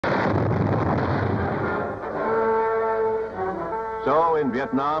So in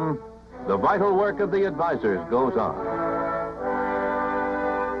Vietnam, the vital work of the advisors goes on.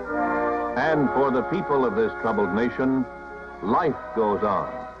 And for the people of this troubled nation, life goes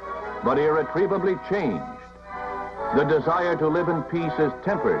on, but irretrievably changed. The desire to live in peace is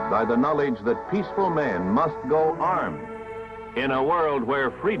tempered by the knowledge that peaceful men must go armed in a world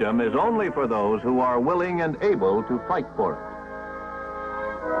where freedom is only for those who are willing and able to fight for it.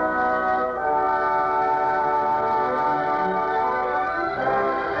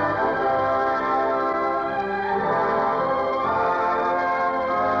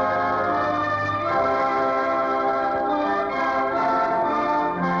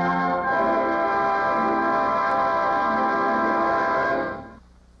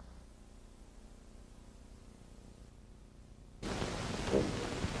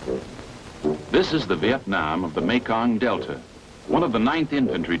 This is the Vietnam of the Mekong Delta, one of the 9th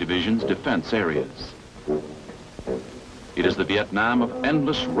Infantry Division's defense areas. It is the Vietnam of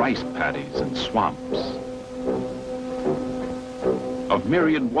endless rice paddies and swamps, of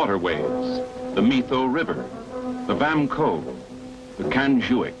myriad waterways, the Metho River, the Vam Co, the Can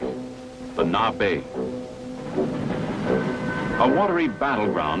Juic, the Na Bay. A watery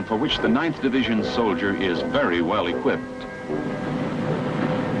battleground for which the 9th Division soldier is very well equipped.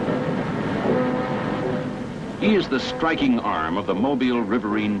 He is the striking arm of the Mobile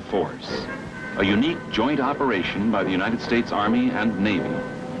Riverine Force, a unique joint operation by the United States Army and Navy,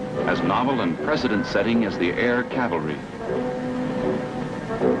 as novel and precedent-setting as the air cavalry.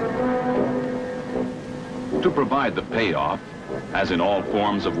 To provide the payoff, as in all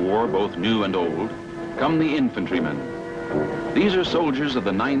forms of war, both new and old, come the infantrymen. These are soldiers of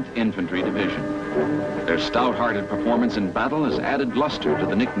the 9th Infantry Division. Their stout-hearted performance in battle has added luster to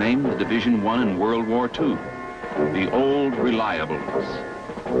the nickname the Division won in World War II. The Old Reliables.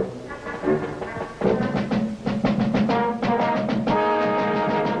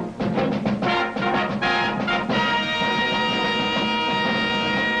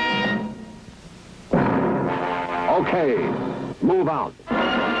 Okay, move out.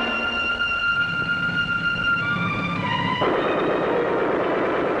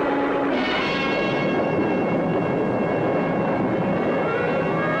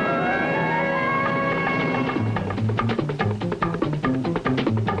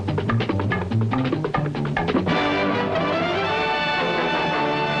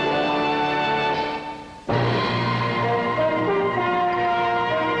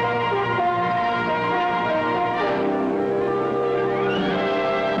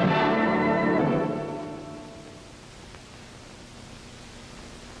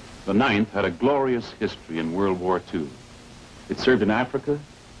 The 9th had a glorious history in World War II. It served in Africa,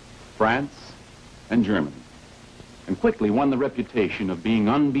 France, and Germany, and quickly won the reputation of being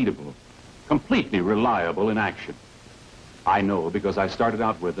unbeatable, completely reliable in action. I know because I started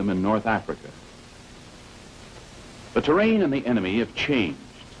out with them in North Africa. The terrain and the enemy have changed.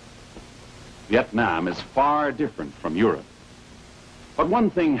 Vietnam is far different from Europe. But one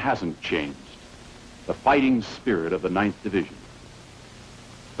thing hasn't changed: the fighting spirit of the 9th Division.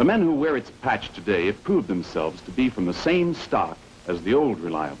 The men who wear its patch today have proved themselves to be from the same stock as the old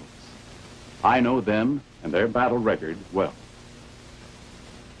Reliables. I know them and their battle record well.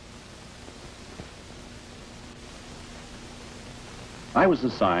 I was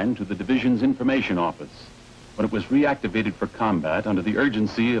assigned to the division's information office when it was reactivated for combat under the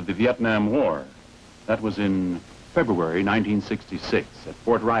urgency of the Vietnam War. That was in February 1966 at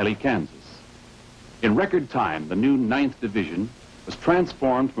Fort Riley, Kansas. In record time, the new 9th Division was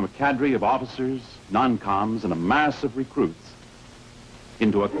transformed from a cadre of officers, non-coms, and a mass of recruits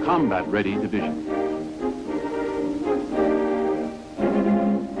into a combat-ready division.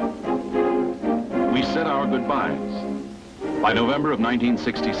 We said our goodbyes. By November of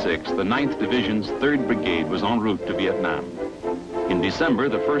 1966, the 9th Division's 3rd Brigade was en route to Vietnam. In December,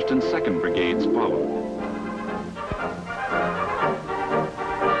 the 1st and 2nd Brigades followed.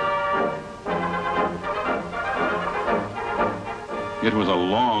 It was a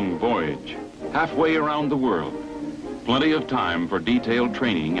long voyage, halfway around the world. Plenty of time for detailed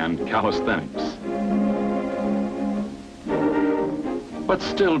training and calisthenics. But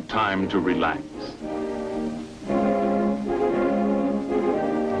still time to relax.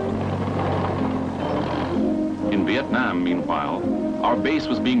 In Vietnam, meanwhile, our base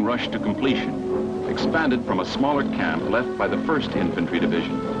was being rushed to completion, expanded from a smaller camp left by the 1st Infantry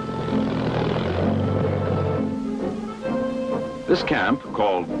Division. This camp,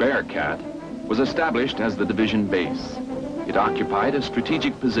 called Bearcat, was established as the division base. It occupied a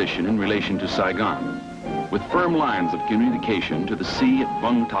strategic position in relation to Saigon, with firm lines of communication to the sea at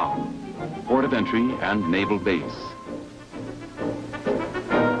Vung Tau, port of entry and naval base.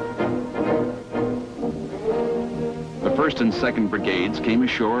 1st and 2nd Brigades came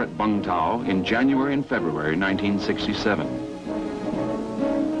ashore at Bung Tau in January and February 1967.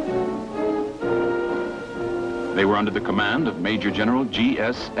 They were under the command of Major General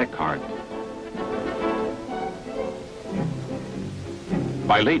G.S. Eckhart.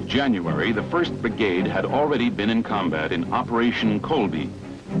 By late January, the 1st Brigade had already been in combat in Operation Colby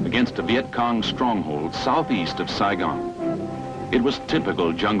against a Viet Cong stronghold southeast of Saigon. It was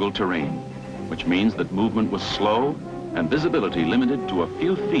typical jungle terrain, which means that movement was slow and visibility limited to a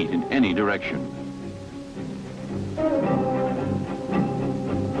few feet in any direction.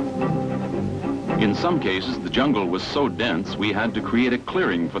 In some cases, the jungle was so dense we had to create a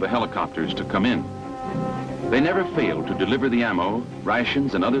clearing for the helicopters to come in. They never failed to deliver the ammo,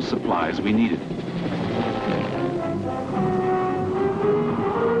 rations, and other supplies we needed.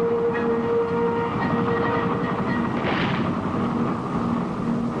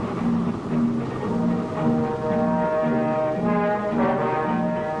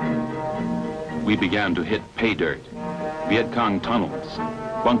 We began to hit pay dirt, Viet Cong tunnels,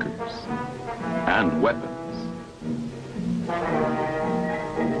 bunkers, and weapons.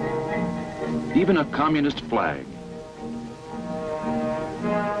 Even a communist flag.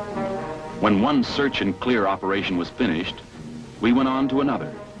 When one search and clear operation was finished, we went on to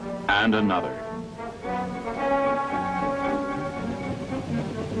another and another.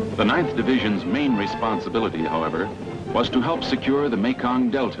 The 9th Division's main responsibility, however, was to help secure the Mekong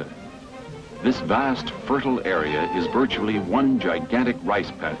Delta. This vast, fertile area is virtually one gigantic rice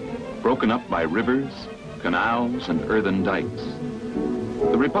paddy, broken up by rivers, canals, and earthen dikes.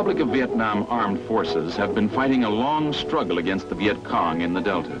 The Republic of Vietnam Armed Forces have been fighting a long struggle against the Viet Cong in the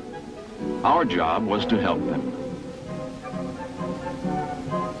Delta. Our job was to help them.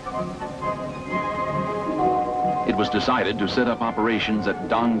 It was decided to set up operations at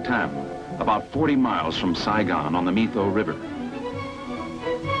Dong Tam, about 40 miles from Saigon on the Metho River.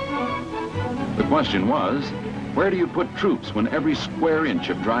 The question was, where do you put troops when every square inch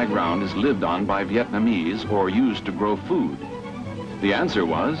of dry ground is lived on by Vietnamese or used to grow food? The answer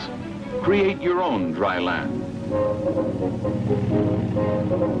was, create your own dry land.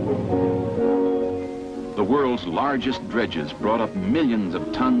 The world's largest dredges brought up millions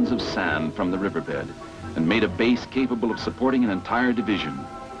of tons of sand from the riverbed and made a base capable of supporting an entire division.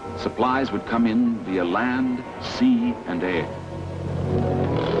 Supplies would come in via land, sea, and air.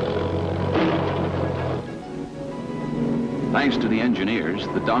 Thanks to the engineers,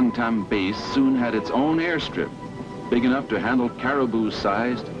 the Dong Tam base soon had its own airstrip, big enough to handle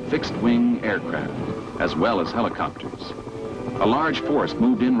caribou-sized, fixed-wing aircraft, as well as helicopters. A large force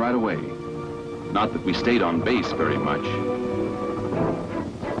moved in right away. Not that we stayed on base very much.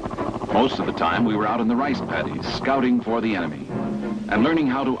 Most of the time, we were out in the rice paddies, scouting for the enemy, and learning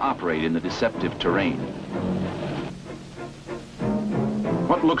how to operate in the deceptive terrain.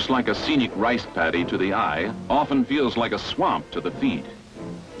 What looks like a scenic rice paddy to the eye often feels like a swamp to the feet.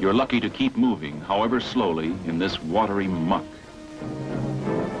 You're lucky to keep moving, however slowly, in this watery muck.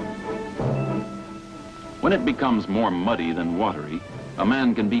 When it becomes more muddy than watery, a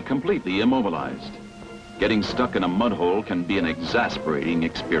man can be completely immobilized. Getting stuck in a mud hole can be an exasperating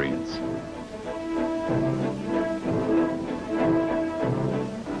experience.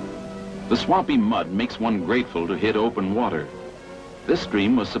 The swampy mud makes one grateful to hit open water. This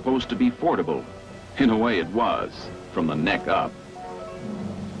stream was supposed to be fordable. In a way it was, from the neck up.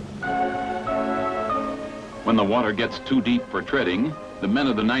 When the water gets too deep for treading, the men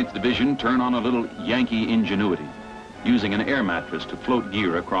of the 9th Division turn on a little Yankee ingenuity, using an air mattress to float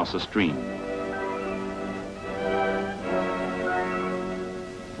gear across a stream.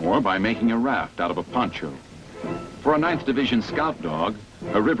 Or by making a raft out of a poncho. For a 9th Division scout dog,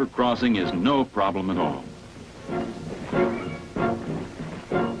 a river crossing is no problem at all.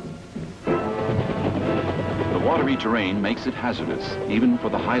 The watery terrain makes it hazardous, even for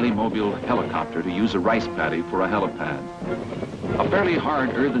the highly mobile helicopter to use a rice paddy for a helipad. A fairly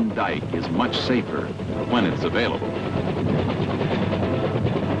hard earthen dike is much safer when it's available.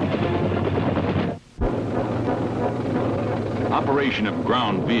 Operation of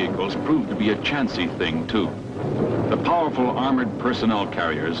ground vehicles proved to be a chancy thing, too. The powerful armored personnel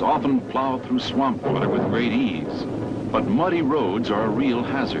carriers often plow through swamp water with great ease, but muddy roads are a real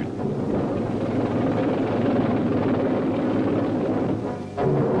hazard.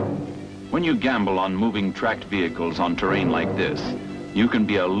 When you gamble on moving tracked vehicles on terrain like this, you can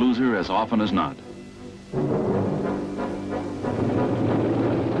be a loser as often as not.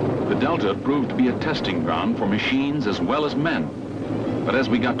 The Delta proved to be a testing ground for machines as well as men. But as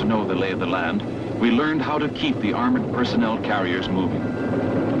we got to know the lay of the land, we learned how to keep the armored personnel carriers moving.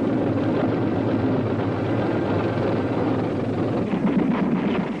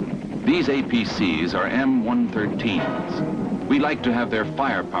 These APCs are M113s. We like to have their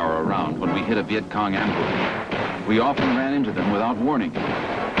firepower around when we hit a Viet Cong ambush. We often ran into them without warning.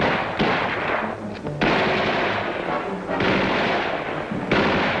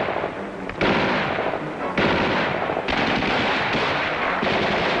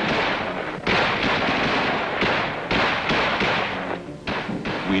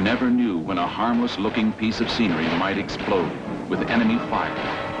 We never knew when a harmless-looking piece of scenery might explode with enemy fire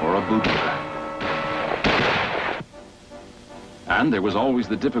or a booby trap. And there was always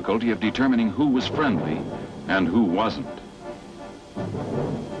the difficulty of determining who was friendly and who wasn't.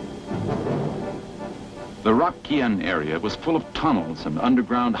 The Roc Kien area was full of tunnels and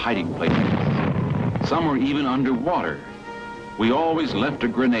underground hiding places. Some were even underwater. We always left a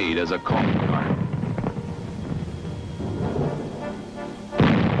grenade as a calling card.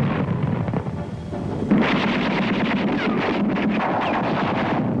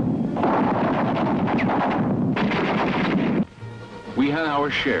 We had our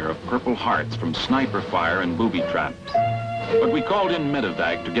share of Purple Hearts from sniper fire and booby traps, but we called in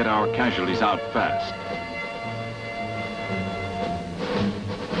medevac to get our casualties out fast.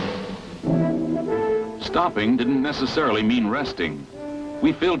 Stopping didn't necessarily mean resting.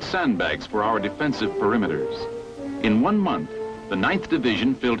 We filled sandbags for our defensive perimeters. In 1 month, the 9th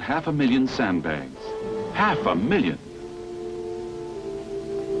Division filled 500,000 sandbags. 500,000!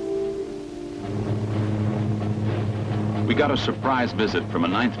 We got a surprise visit from a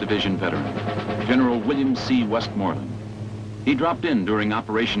 9th Division veteran, General William C. Westmoreland. He dropped in during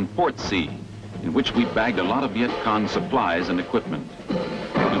Operation Fort Sea, in which we bagged a lot of Viet Cong supplies and equipment.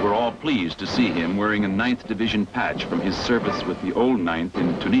 We were all pleased to see him wearing a 9th Division patch from his service with the old 9th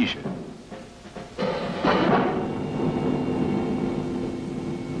in Tunisia.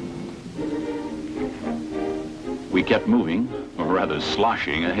 We kept moving, or rather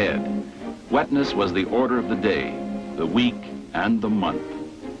sloshing ahead. Wetness was the order of the day, the week, and the month.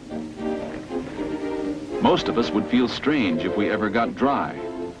 Most of us would feel strange if we ever got dry.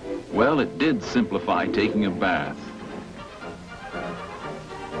 Well, it did simplify taking a bath.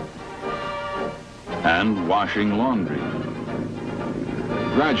 And washing laundry.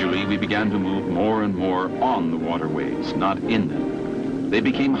 Gradually, we began to move more and more on the waterways, not in them. They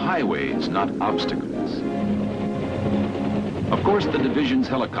became highways, not obstacles. Of course, the division's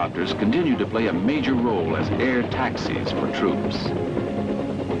helicopters continued to play a major role as air taxis for troops.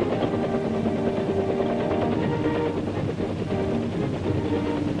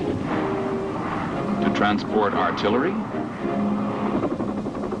 To transport artillery,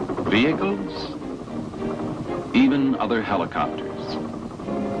 vehicles, even other helicopters.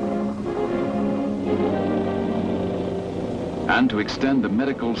 And to extend the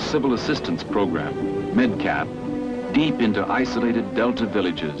medical civil assistance program, MedCap, deep into isolated Delta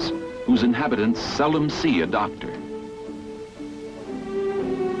villages whose inhabitants seldom see a doctor.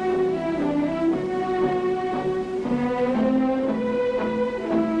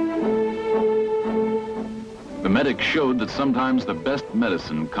 The medic showed that sometimes the best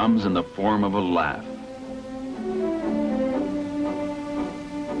medicine comes in the form of a laugh.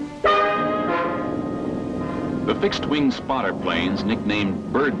 The fixed-wing spotter planes,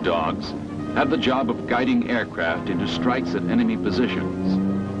 nicknamed bird dogs, had the job of guiding aircraft into strikes at enemy positions.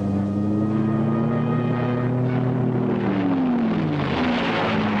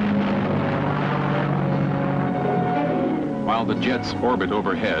 While the jets orbit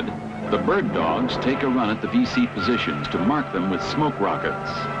overhead, the bird dogs take a run at the VC positions to mark them with smoke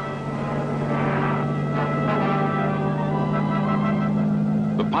rockets.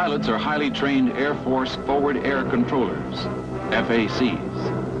 The pilots are highly trained Air Force Forward Air Controllers,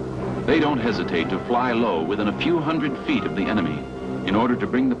 FACs. They don't hesitate to fly low within a few hundred feet of the enemy in order to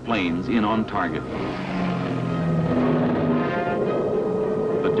bring the planes in on target.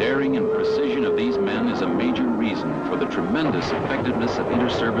 The daring and precision of these men is a major reason for the tremendous effectiveness of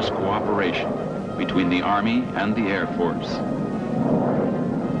inter-service cooperation between the Army and the Air Force.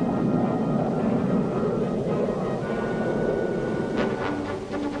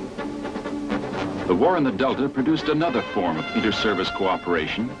 The war in the Delta produced another form of inter-service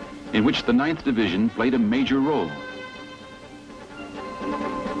cooperation in which the 9th Division played a major role.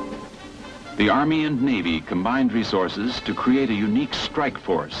 The Army and Navy combined resources to create a unique strike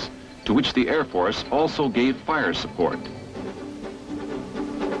force to which the Air Force also gave fire support.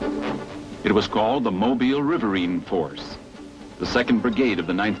 It was called the Mobile Riverine Force. The 2nd Brigade of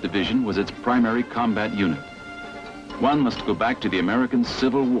the 9th Division was its primary combat unit. One must go back to the American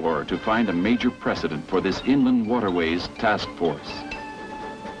Civil War to find a major precedent for this inland waterways task force.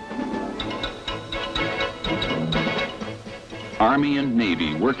 Army and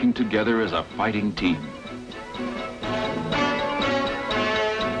Navy working together as a fighting team.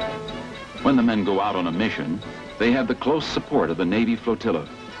 When the men go out on a mission, they have the close support of the Navy flotilla,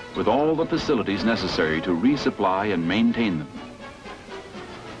 with all the facilities necessary to resupply and maintain them.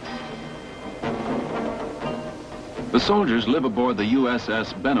 The soldiers live aboard the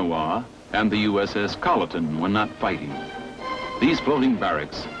USS Benoit and the USS Colleton when not fighting. These floating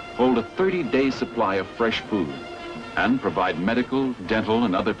barracks hold a 30-day supply of fresh food and provide medical, dental,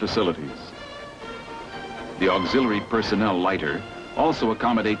 and other facilities. The auxiliary personnel lighter also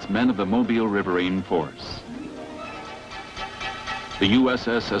accommodates men of the Mobile Riverine Force. The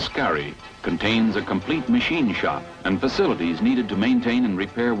USS Ascari contains a complete machine shop and facilities needed to maintain and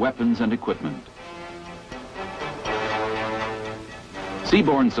repair weapons and equipment.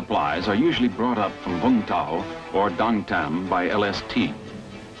 Seaborne supplies are usually brought up from Vung Tau or Dang Tam by LST.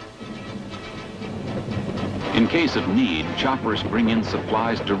 In case of need, choppers bring in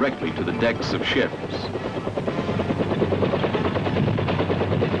supplies directly to the decks of ships.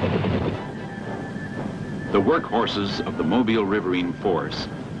 The workhorses of the Mobile Riverine Force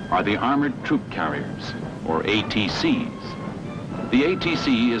are the Armored Troop Carriers, or ATCs. The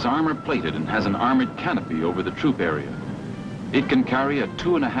ATC is armor-plated and has an armored canopy over the troop area. It can carry a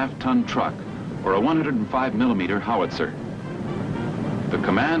 2.5-ton truck or a 105mm howitzer. The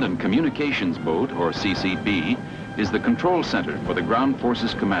Command and Communications Boat, or CCB, is the control center for the Ground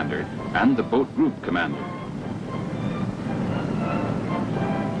Forces Commander and the Boat Group Commander.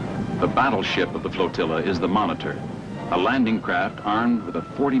 The battleship of the flotilla is the Monitor, a landing craft armed with a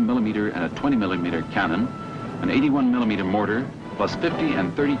 40mm and a 20mm cannon, an 81mm mortar, plus 50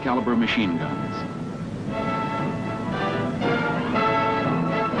 and 30 caliber machine guns.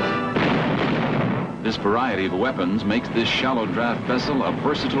 This variety of weapons makes this shallow draft vessel a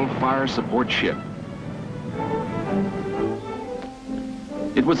versatile fire support ship.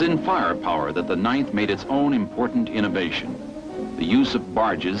 It was in firepower that the 9th made its own important innovation, the use of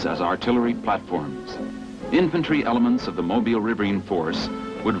barges as artillery platforms. Infantry elements of the Mobile Riverine Force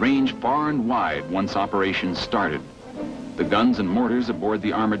would range far and wide once operations started. The guns and mortars aboard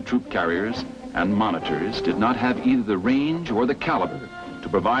the armored troop carriers and monitors did not have either the range or the caliber to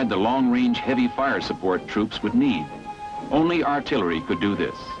provide the long-range heavy fire support troops would need. Only artillery could do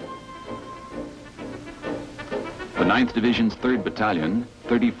this. The 9th Division's 3rd Battalion,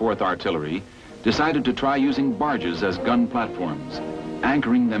 34th Artillery, decided to try using barges as gun platforms,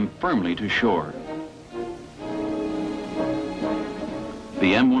 anchoring them firmly to shore.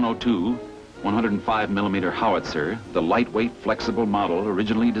 The M102 105mm howitzer, the lightweight, flexible model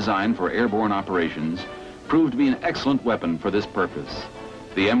originally designed for airborne operations, proved to be an excellent weapon for this purpose.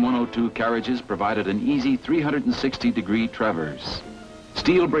 The M102 carriages provided an easy 360-degree traverse.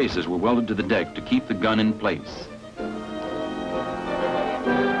 Steel braces were welded to the deck to keep the gun in place.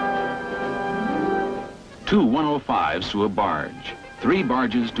 2 105s to a barge, 3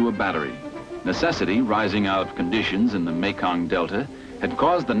 barges to a battery. Necessity, rising out of conditions in the Mekong Delta, had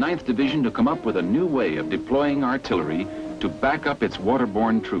caused the 9th Division to come up with a new way of deploying artillery to back up its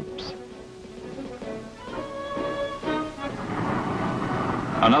waterborne troops.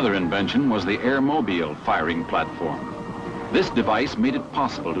 Another invention was the airmobile firing platform. This device made it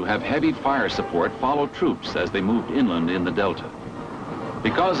possible to have heavy fire support follow troops as they moved inland in the Delta.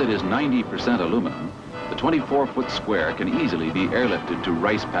 Because it is 90% aluminum, the 24-foot square can easily be airlifted to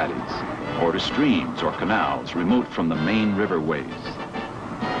rice paddies or to streams or canals remote from the main riverways.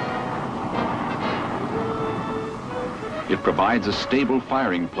 It provides a stable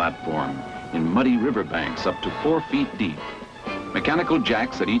firing platform in muddy riverbanks up to 4 feet deep. Mechanical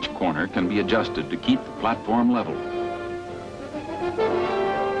jacks at each corner can be adjusted to keep the platform level.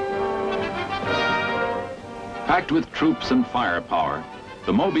 Packed with troops and firepower,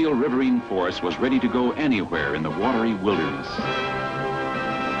 the Mobile Riverine Force was ready to go anywhere in the watery wilderness.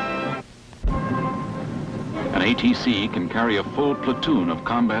 An ATC can carry a full platoon of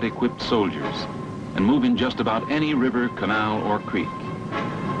combat-equipped soldiers and move in just about any river, canal, or creek.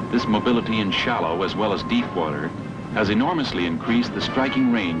 This mobility in shallow as well as deep water has enormously increased the striking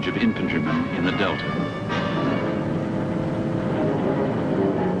range of infantrymen in the Delta.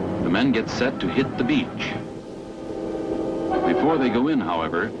 The men get set to hit the beach. Before they go in,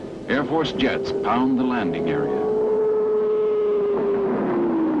 however, Air Force jets pound the landing area.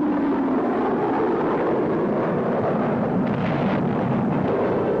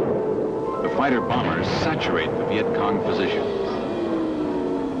 The fighter bombers saturate the Viet Cong positions.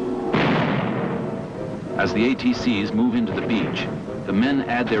 As the ATCs move into the beach, the men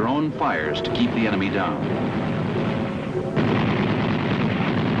add their own fires to keep the enemy down.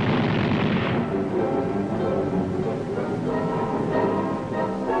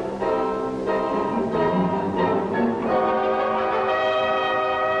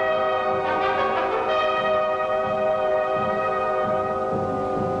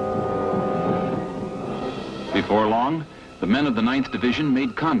 Before long, the men of the 9th Division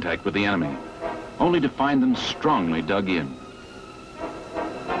made contact with the enemy, only to find them strongly dug in.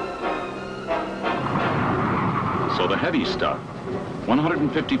 So the heavy stuff,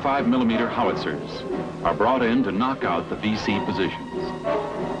 155mm howitzers, are brought in to knock out the VC positions.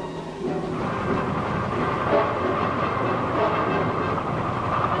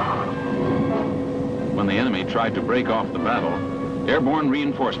 When the enemy tried to break off the battle, airborne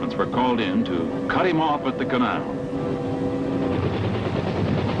reinforcements were called in to cut him off at the canal.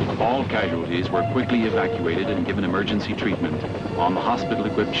 All casualties were quickly evacuated and given emergency treatment on the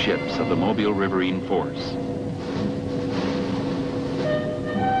hospital-equipped ships of the Mobile Riverine Force.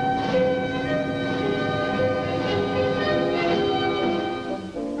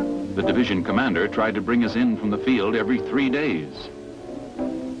 The division commander tried to bring us in from the field every 3 days.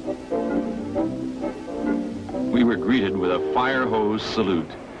 We were greeted with a fire hose salute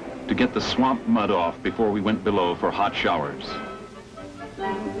to get the swamp mud off before we went below for hot showers.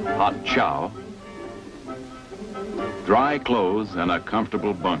 Hot chow, dry clothes, and a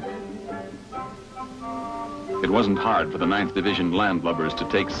comfortable bunk. It wasn't hard for the 9th Division landlubbers to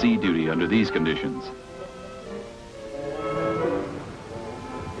take sea duty under these conditions.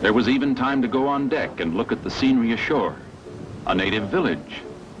 There was even time to go on deck and look at the scenery ashore, a native village,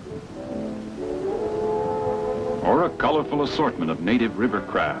 or a colorful assortment of native river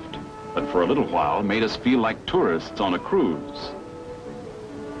craft that for a little while made us feel like tourists on a cruise.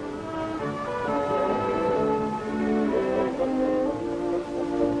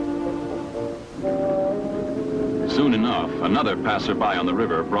 Soon enough, another passerby on the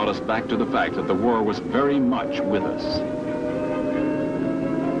river brought us back to the fact that the war was very much with us.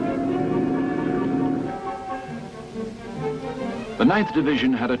 The 9th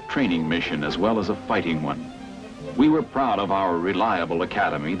Division had a training mission as well as a fighting one. We were proud of our reliable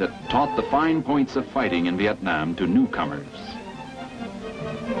academy that taught the fine points of fighting in Vietnam to newcomers,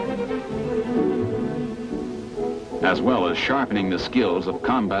 as well as sharpening the skills of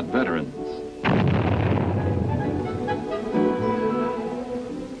combat veterans.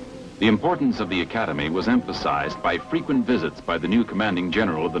 The importance of the academy was emphasized by frequent visits by the new commanding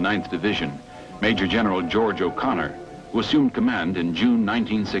general of the 9th Division, Major General George O'Connor, who assumed command in June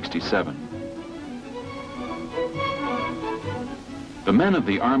 1967. The men of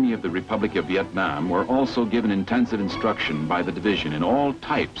the Army of the Republic of Vietnam were also given intensive instruction by the division in all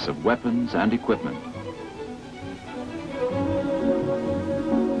types of weapons and equipment.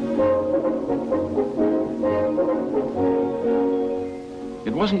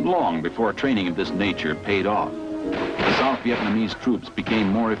 It wasn't long before training of this nature paid off. The South Vietnamese troops became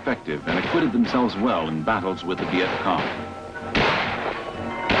more effective and acquitted themselves well in battles with the Viet Cong.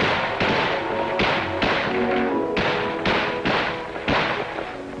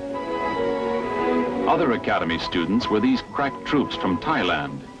 Other academy students were these crack troops from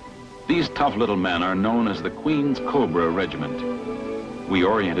Thailand. These tough little men are known as the Queen's Cobra Regiment. We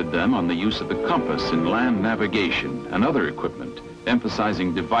oriented them on the use of the compass in land navigation and other equipment,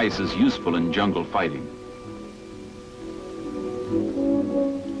 emphasizing devices useful in jungle fighting.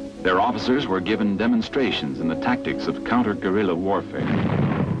 Their officers were given demonstrations in the tactics of counter-guerrilla warfare.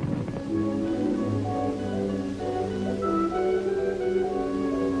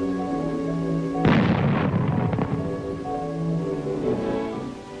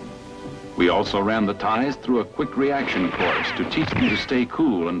 We also ran the Thais through a quick reaction course to teach them to stay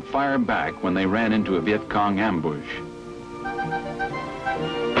cool and fire back when they ran into a Viet Cong ambush.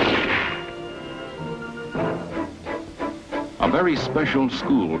 A very special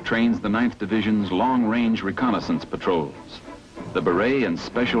school trains the 9th Division's long-range reconnaissance patrols. The beret and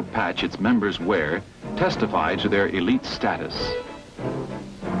special patch its members wear testify to their elite status.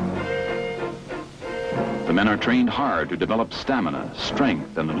 The men are trained hard to develop stamina,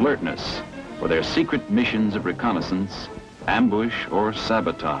 strength, and alertness for their secret missions of reconnaissance, ambush, or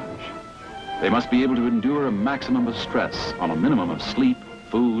sabotage. They must be able to endure a maximum of stress on a minimum of sleep,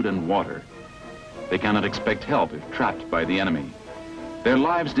 food, and water. They cannot expect help if trapped by the enemy. Their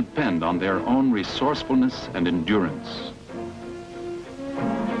lives depend on their own resourcefulness and endurance.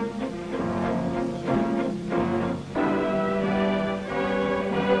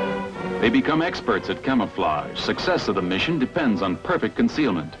 They become experts at camouflage. Success of the mission depends on perfect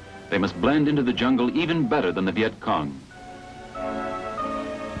concealment. They must blend into the jungle even better than the Viet Cong.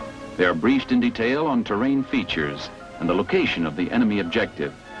 They are briefed in detail on terrain features and the location of the enemy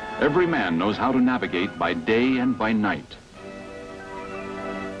objective. Every man knows how to navigate by day and by night.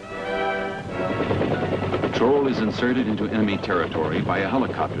 The patrol is inserted into enemy territory by a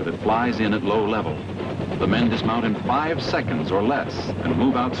helicopter that flies in at low level. The men dismount in 5 seconds or less and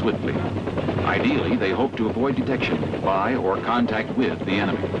move out swiftly. Ideally, they hope to avoid detection by or contact with the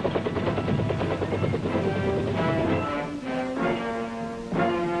enemy.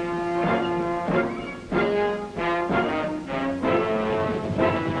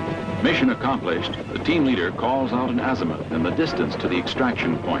 Mission accomplished, the team leader calls out an azimuth and the distance to the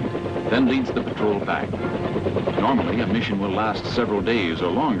extraction point, then leads the patrol back. Normally, a mission will last several days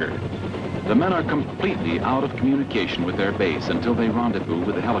or longer. The men are completely out of communication with their base until they rendezvous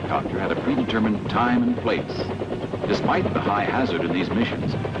with the helicopter at a predetermined time and place. Despite the high hazard in these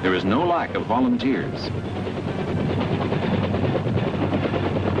missions, there is no lack of volunteers.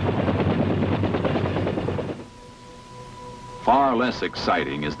 Far less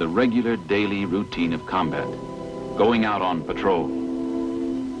exciting is the regular daily routine of combat, going out on patrol,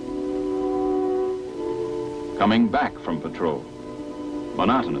 coming back from patrol,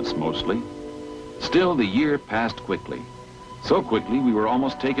 monotonous mostly. Still, the year passed quickly. So quickly we were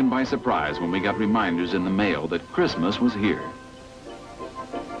almost taken by surprise when we got reminders in the mail that Christmas was here.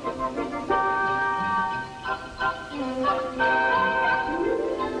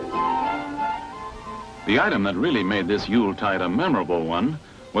 The item that really made this Yuletide a memorable one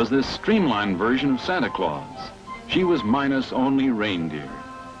was this streamlined version of Santa Claus. She was minus only reindeer,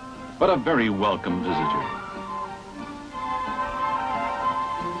 but a very welcome visitor.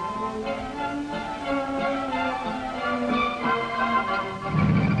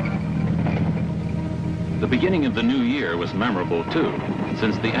 The beginning of the new year was memorable too,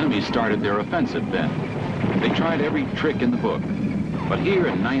 since the enemy started their offensive then. They tried every trick in the book. But here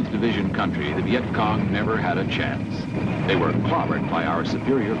in 9th Division country, the Viet Cong never had a chance. They were clobbered by our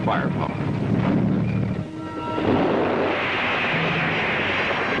superior firepower.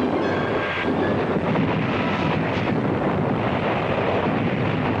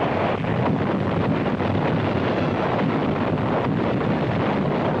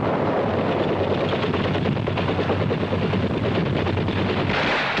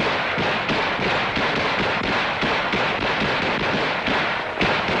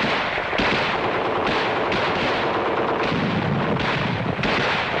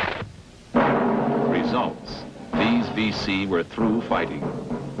 Were through fighting.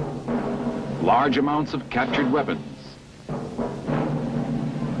 Large amounts of captured weapons.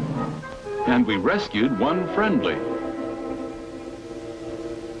 And we rescued one friendly.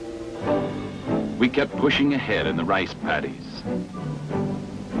 We kept pushing ahead in the rice paddies.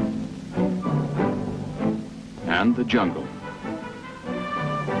 And the jungle.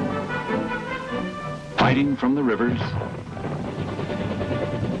 Fighting from the rivers.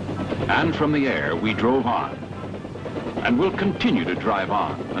 And from the air, we drove on. And we'll continue to drive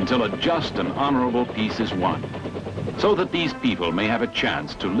on until a just and honorable peace is won, so that these people may have a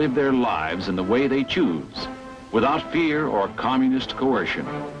chance to live their lives in the way they choose, without fear or communist coercion.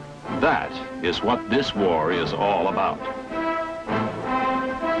 That is what this war is all about.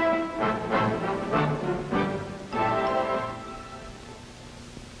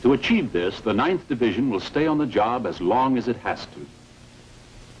 To achieve this, the 9th Division will stay on the job as long as it has to.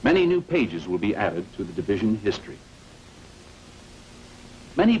 Many new pages will be added to the division history.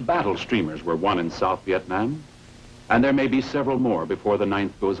 Many battle streamers were won in South Vietnam, and there may be several more before the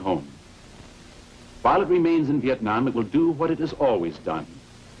 9th goes home. While it remains in Vietnam, it will do what it has always done,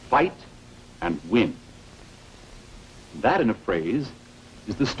 fight and win. That, in a phrase,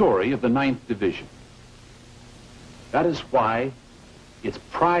 is the story of the 9th Division. That is why its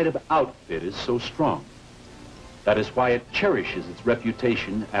pride of outfit is so strong. That is why it cherishes its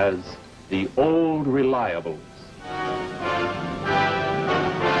reputation as the old reliables.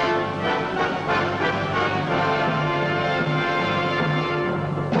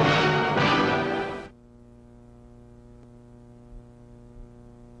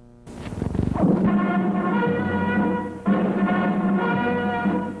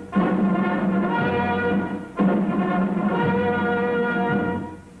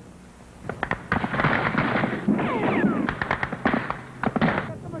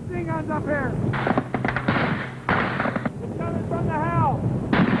 Up here! It's coming from the house!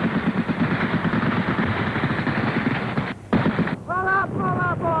 Pull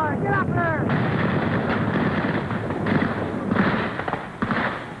up, boy! Get up there!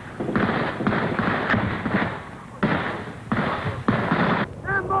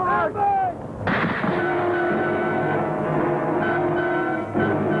 Ambush!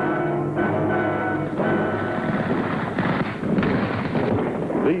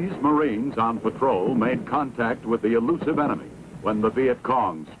 These Marines on patrol made contact with the elusive enemy when the Viet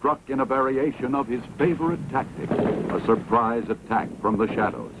Cong struck in a variation of his favorite tactic, a surprise attack from the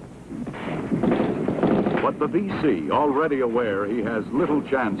shadows. But But the VC, already aware he has little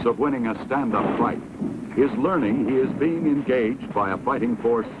chance of winning a stand-up fight, is learning he is being engaged by a fighting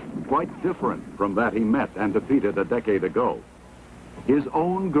force quite different from that he met and defeated a decade ago. His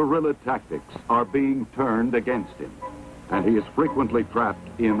own guerrilla tactics are being turned against him, and he is frequently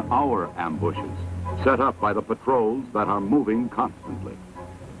trapped in our ambushes, set up by the patrols that are moving constantly.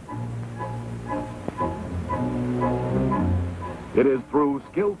 It is through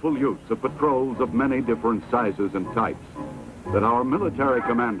skillful use of patrols of many different sizes and types that our military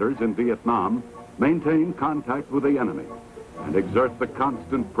commanders in Vietnam maintain contact with the enemy and exert the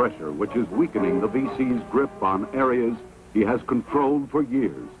constant pressure which is weakening the VC's grip on areas he has controlled for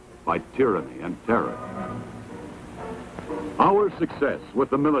years by tyranny and terror. Our success with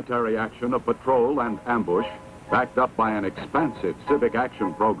the military action of patrol and ambush, backed up by an expansive civic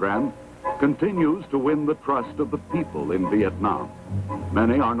action program, continues to win the trust of the people in Vietnam.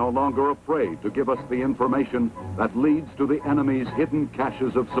 Many are no longer afraid to give us the information that leads to the enemy's hidden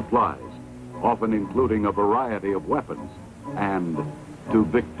caches of supplies, often including a variety of weapons, and to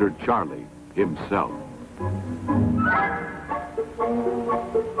Victor Charlie himself.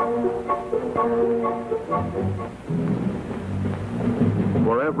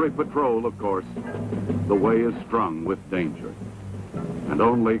 For every patrol, of course, the way is strung with danger. And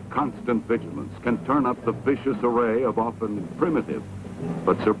only constant vigilance can turn up the vicious array of often primitive,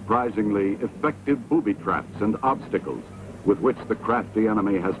 but surprisingly effective booby traps and obstacles with which the crafty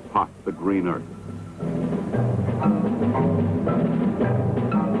enemy has pocked the green earth.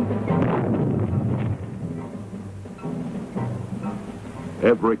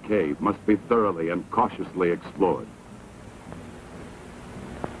 Every cave must be thoroughly and cautiously explored.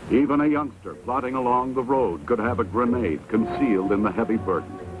 Even a youngster plodding along the road could have a grenade concealed in the heavy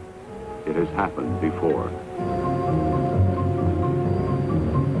burden. It has happened before.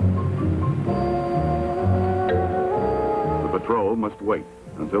 The patrol must wait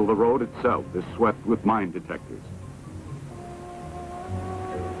until the road itself is swept with mine detectors.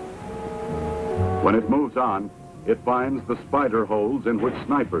 When it moves on, it finds the spider holes in which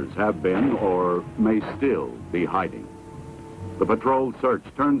snipers have been or may still be hiding. The patrol search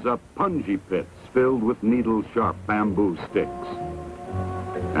turns up punji pits filled with needle-sharp bamboo sticks.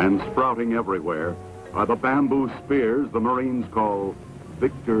 And sprouting everywhere are the bamboo spears the Marines call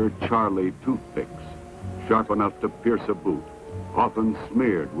Victor Charlie toothpicks, sharp enough to pierce a boot, often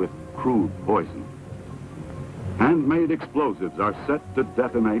smeared with crude poison. Handmade explosives are set to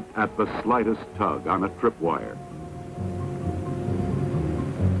detonate at the slightest tug on a tripwire.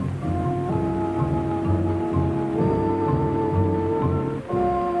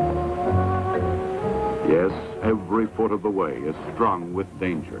 Yes, every foot of the way is strung with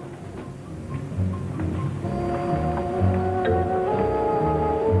danger.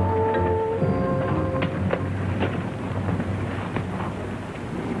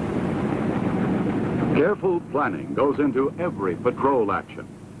 Careful planning goes into every patrol action.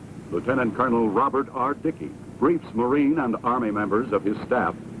 Lieutenant Colonel Robert R. Dickey briefs Marine and Army members of his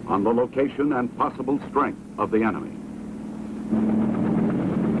staff on the location and possible strength of the enemy.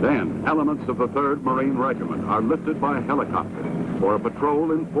 Then, elements of the 3rd Marine Regiment are lifted by helicopter for a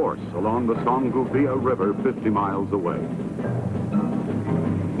patrol in force along the Songuvia River 50 miles away.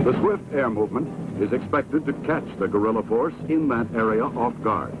 The swift air movement is expected to catch the guerrilla force in that area off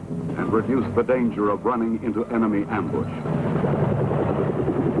guard and reduce the danger of running into enemy ambush.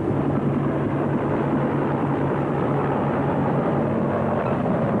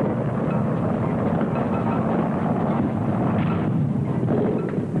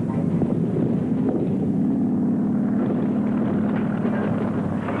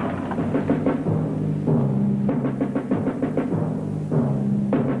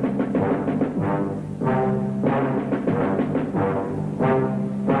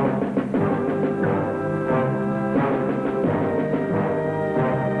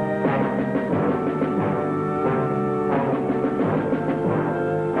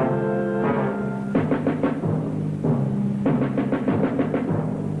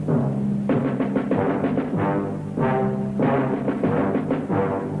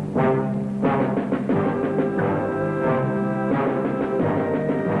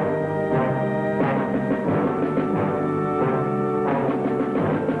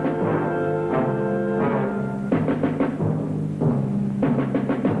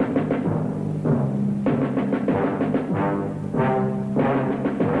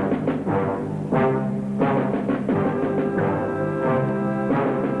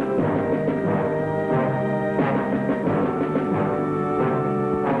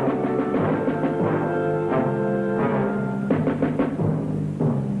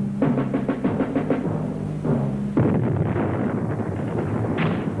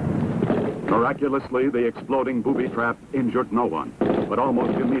 Miraculously, the exploding booby trap injured no one, but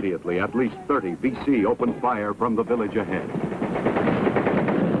almost immediately, at least 30 VC opened fire from the village ahead.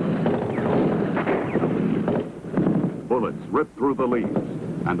 Bullets ripped through the leaves,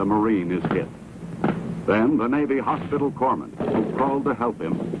 and a Marine is hit. Then the Navy hospital corpsman, who crawled to help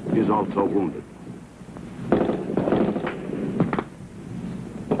him, is also wounded.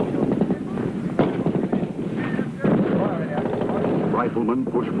 Riflemen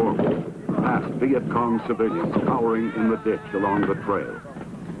push forward, past Viet Cong civilians cowering in the ditch along the trail.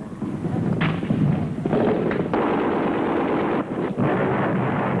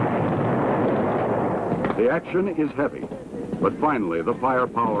 The action is heavy, but finally the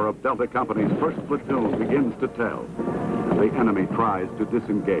firepower of Delta Company's 1st Platoon begins to tell. The enemy tries to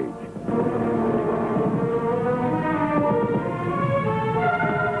disengage.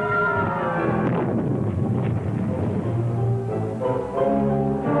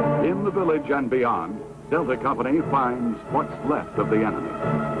 In the village and beyond, Delta Company finds what's left of the enemy.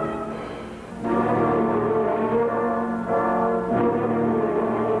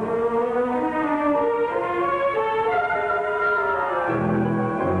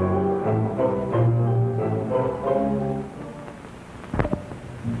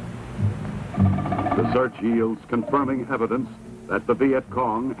 The search yields confirming evidence that the Viet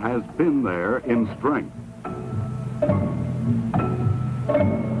Cong has been there in strength.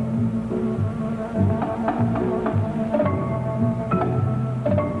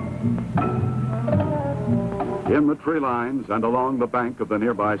 In the tree lines and along the bank of the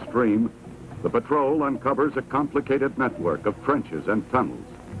nearby stream, the patrol uncovers a complicated network of trenches and tunnels.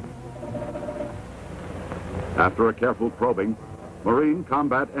 After a careful probing, Marine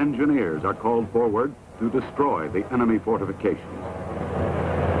combat engineers are called forward to destroy the enemy fortifications.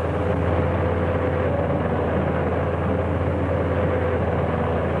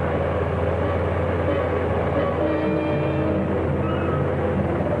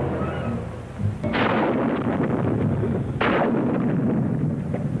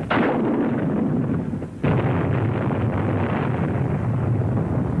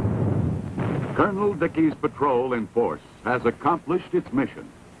 Colonel Dickey's patrol in force has accomplished its mission: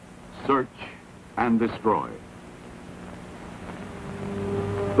 search and destroy.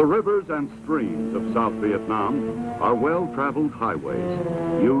 The rivers and streams of South Vietnam are well-traveled highways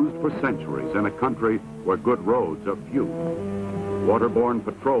used for centuries in a country where good roads are few. Waterborne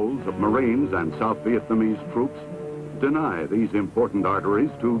patrols of Marines and South Vietnamese troops deny these important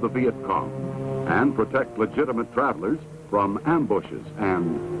arteries to the Viet Cong and protect legitimate travelers from ambushes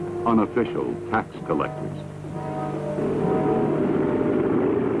and unofficial tax collectors.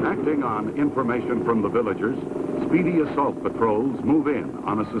 Acting on information from the villagers, speedy assault patrols move in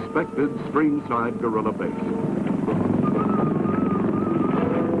on a suspected streamside guerrilla base.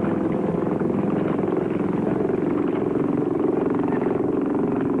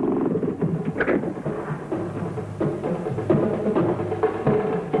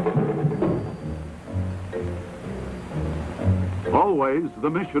 Always, the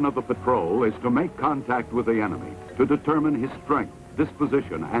mission of the patrol is to make contact with the enemy, to determine his strength,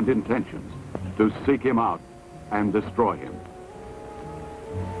 disposition, and intentions, to seek him out and destroy him.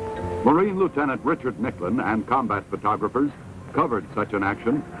 Marine Lieutenant Richard Nicklin and combat photographers covered such an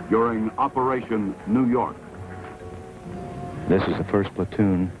action during Operation New York. This is the 1st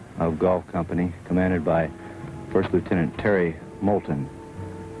Platoon of Gulf Company, commanded by 1st Lieutenant Terry Moulton.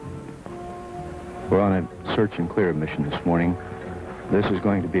 We're on a search and clear mission this morning. This is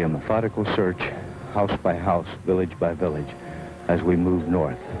going to be a methodical search, house by house, village by village, as we move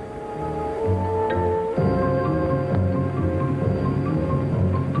north.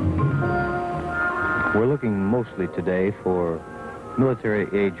 We're looking mostly today for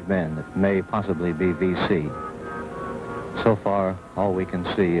military-age men that may possibly be VC. So far, all we can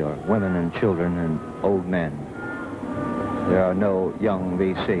see are women and children and old men. There are no young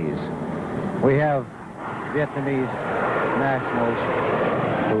VCs. We have Vietnamese nationals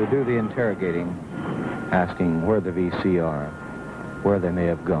who do the interrogating, asking where the VC are, where they may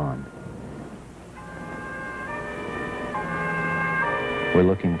have gone. We're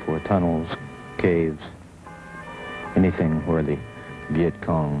looking for tunnels, caves, anything where the Viet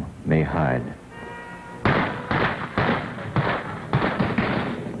Cong may hide.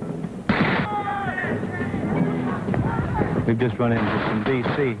 We've just run into some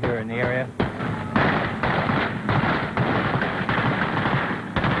VC here in the area.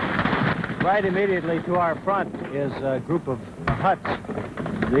 Right immediately to our front is a group of huts,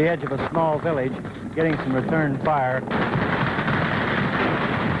 the edge of a small village, getting some return fire.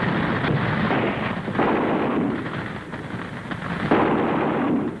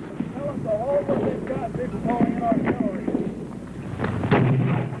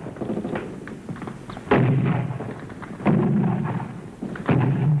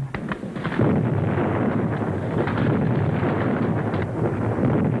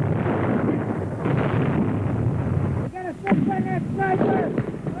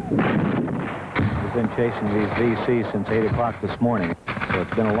 chasing these VCs since 8 o'clock this morning, so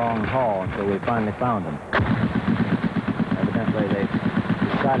it's been a long haul until we finally found them. Evidently, they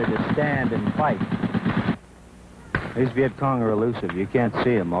decided to stand and fight. These Viet Cong are elusive. You can't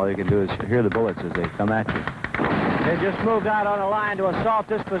see them. All you can do is hear the bullets as they come at you. They just moved out on a line to assault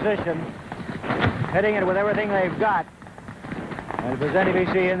this position, hitting it with everything they've got. And if there's any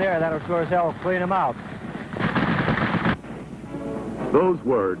VC in there, that'll sure as hell clean them out. Those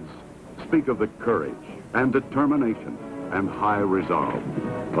words speak of the courage and determination and high resolve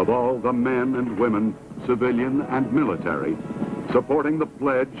of all the men and women, civilian and military, supporting the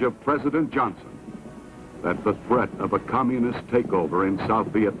pledge of President Johnson that the threat of a communist takeover in South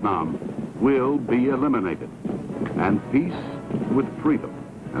Vietnam will be eliminated, and peace with freedom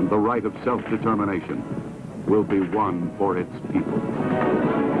and the right of self-determination will be won for its people.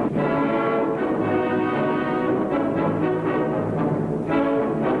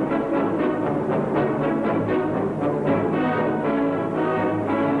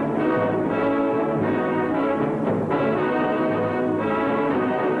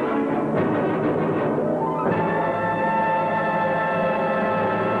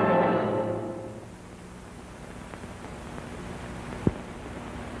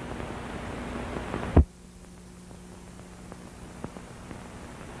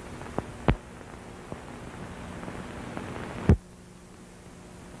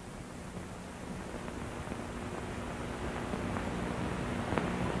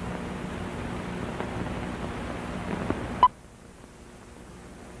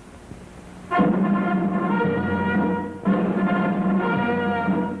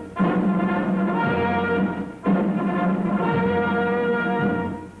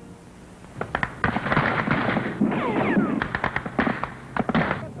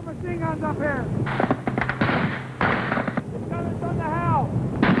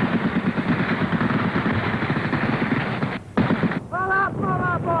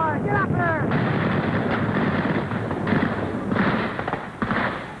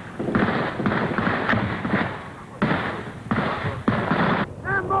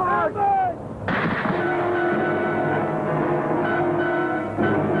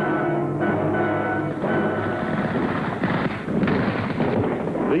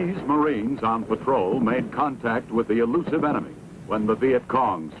 On patrol made contact with the elusive enemy when the Viet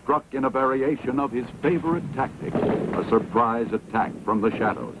Cong struck in a variation of his favorite tactic, a surprise attack from the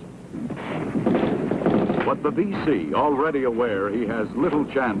shadows. But the VC, already aware he has little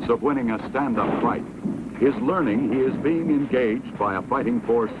chance of winning a stand-up fight, is learning he is being engaged by a fighting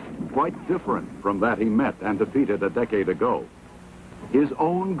force quite different from that he met and defeated a decade ago. His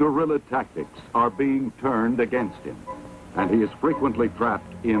own guerrilla tactics are being turned against him, and he is frequently trapped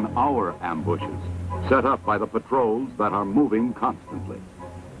in our ambushes, set up by the patrols that are moving constantly.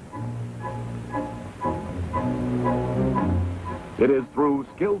 It is through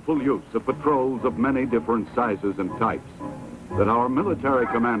skillful use of patrols of many different sizes and types that our military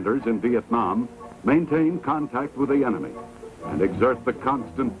commanders in Vietnam maintain contact with the enemy and exert the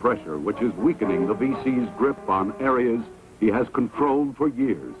constant pressure which is weakening the VC's grip on areas he has controlled for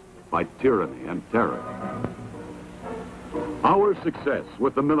years by tyranny and terror. Our success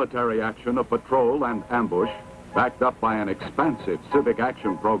with the military action of patrol and ambush, backed up by an expansive civic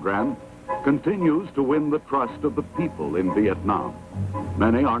action program, continues to win the trust of the people in Vietnam.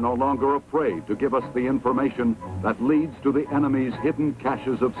 Many are no longer afraid to give us the information that leads to the enemy's hidden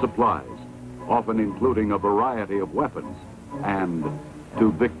caches of supplies, often including a variety of weapons, and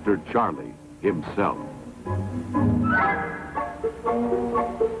to Victor Charlie himself.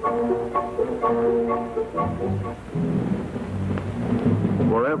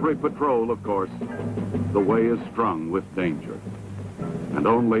 For every patrol, of course, the way is strung with danger. And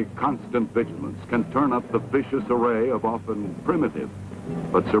only constant vigilance can turn up the vicious array of often primitive,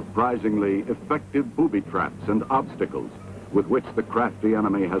 but surprisingly effective booby traps and obstacles with which the crafty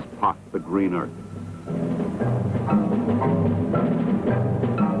enemy has pocked the green earth.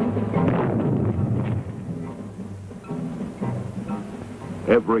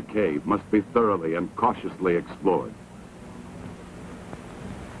 Every cave must be thoroughly and cautiously explored.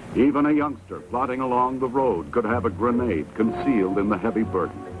 Even a youngster plodding along the road could have a grenade concealed in the heavy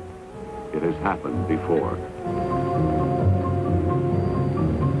burden. It has happened before.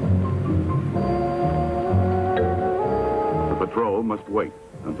 The patrol must wait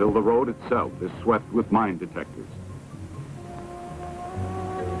until the road itself is swept with mine detectors.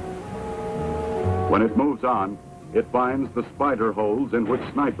 When it moves on, it finds the spider holes in which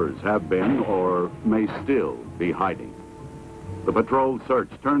snipers have been or may still be hiding. The patrol search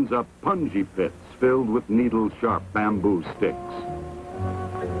turns up punji pits filled with needle-sharp bamboo sticks.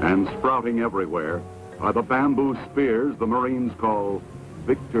 And sprouting everywhere are the bamboo spears the Marines call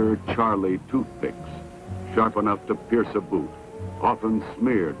Victor Charlie toothpicks, sharp enough to pierce a boot, often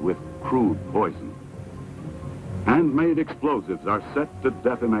smeared with crude poison. Handmade explosives are set to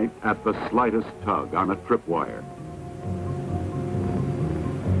detonate at the slightest tug on a tripwire.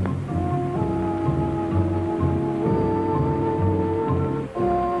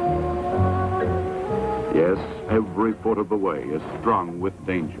 Yes, every foot of the way is strung with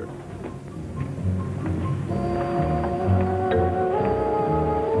danger.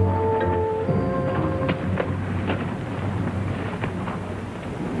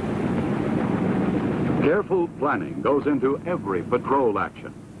 Careful planning goes into every patrol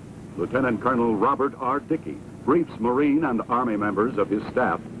action. Lieutenant Colonel Robert R. Dickey briefs Marine and Army members of his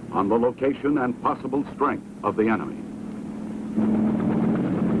staff on the location and possible strength of the enemy.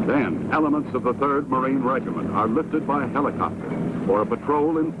 Then, elements of the 3rd Marine Regiment are lifted by helicopter for a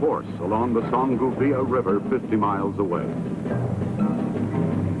patrol in force along the Songuvia River 50 miles away.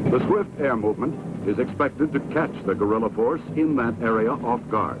 The swift air movement is expected to catch the guerrilla force in that area off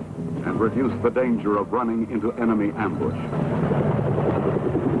guard and reduce the danger of running into enemy ambush.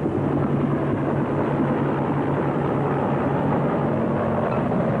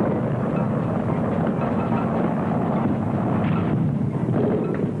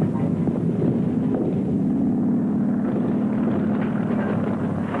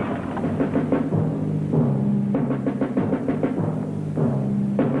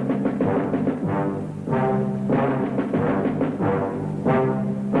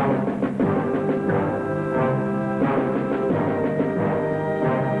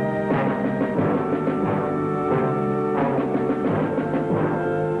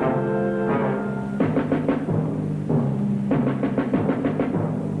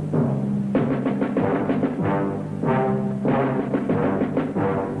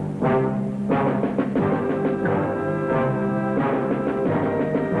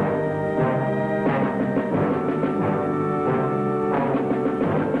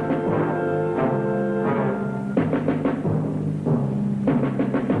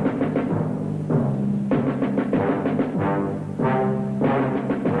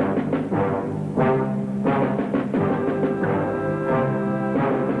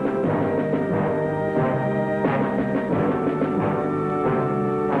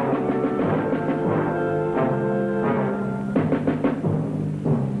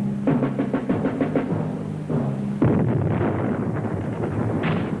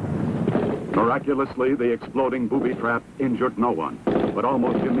 Miraculously, the exploding booby trap injured no one, but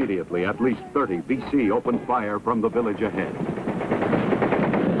almost immediately, at least 30 VC opened fire from the village ahead.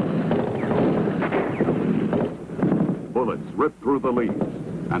 Bullets ripped through the leaves,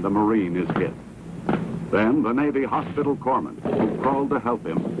 and the Marine is hit. Then the Navy hospital corpsman, who crawled to help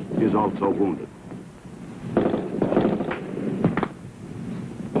him, is also wounded.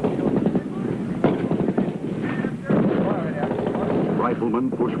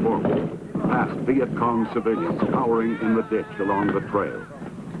 Riflemen push forward, past Viet Cong civilians cowering in the ditch along the trail.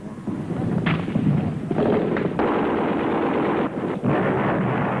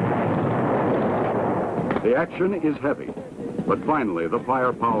 The action is heavy, but finally the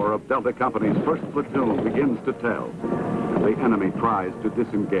firepower of Delta Company's 1st platoon begins to tell, and the enemy tries to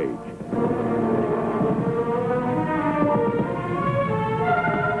disengage.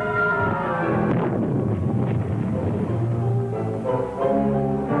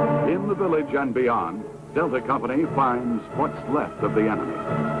 In the village and beyond, Delta Company finds what's left of the enemy.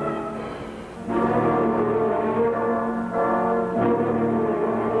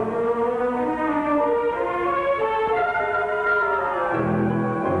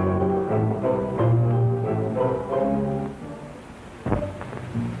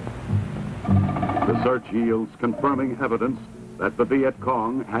 The search yields confirming evidence that the Viet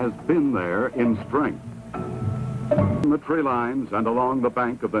Cong has been there in strength. In the tree lines and along the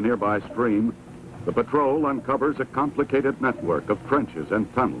bank of the nearby stream, the patrol uncovers a complicated network of trenches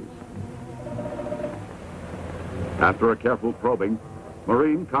and tunnels. After a careful probing,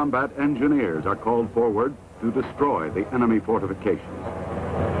 Marine combat engineers are called forward to destroy the enemy fortifications.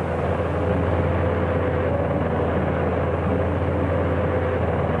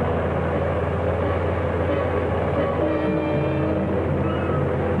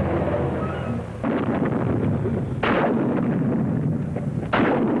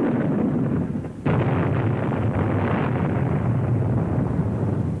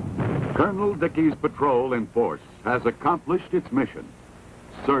 Colonel Dickey's patrol in force has accomplished its mission: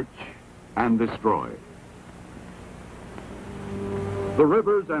 search and destroy. The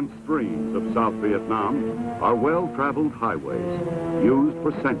rivers and streams of South Vietnam are well-traveled highways used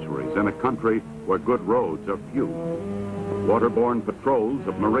for centuries in a country where good roads are few. Waterborne patrols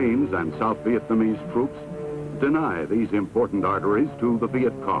of Marines and South Vietnamese troops deny these important arteries to the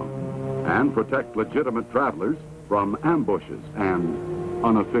Viet Cong and protect legitimate travelers from ambushes and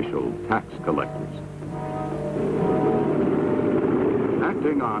unofficial tax collectors.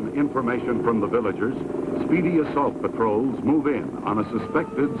 Acting on information from the villagers, speedy assault patrols move in on a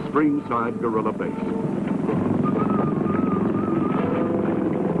suspected streamside guerrilla base.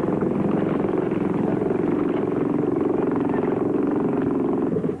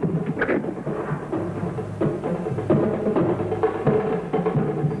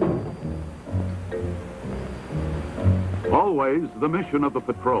 Always, the mission of the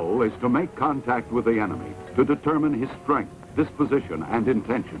patrol is to make contact with the enemy, to determine his strength, disposition, and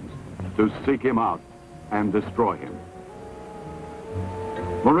intentions, to seek him out and destroy him.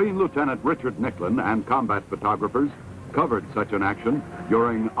 Marine Lieutenant Richard Nicklin and combat photographers covered such an action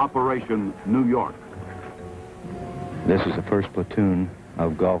during Operation New York. This is the 1st Platoon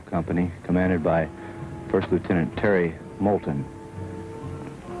of Golf Company, commanded by 1st Lieutenant Terry Moulton.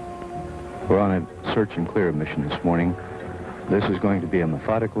 We're on a search and clear mission this morning. This is going to be a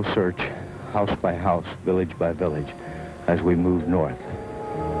methodical search, house by house, village by village, as we move north.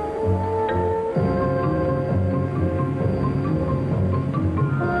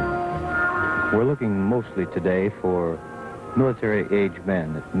 We're looking mostly today for military-age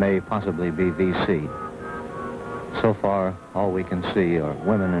men that may possibly be VC. So far, all we can see are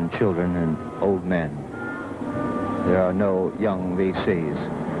women and children and old men. There are no young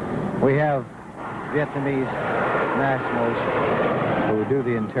VCs. We have Vietnamese nationals who do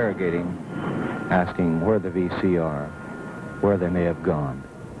the interrogating, asking where the VC are, where they may have gone.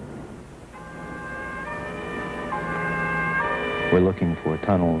 We're looking for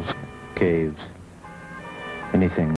tunnels, caves, anything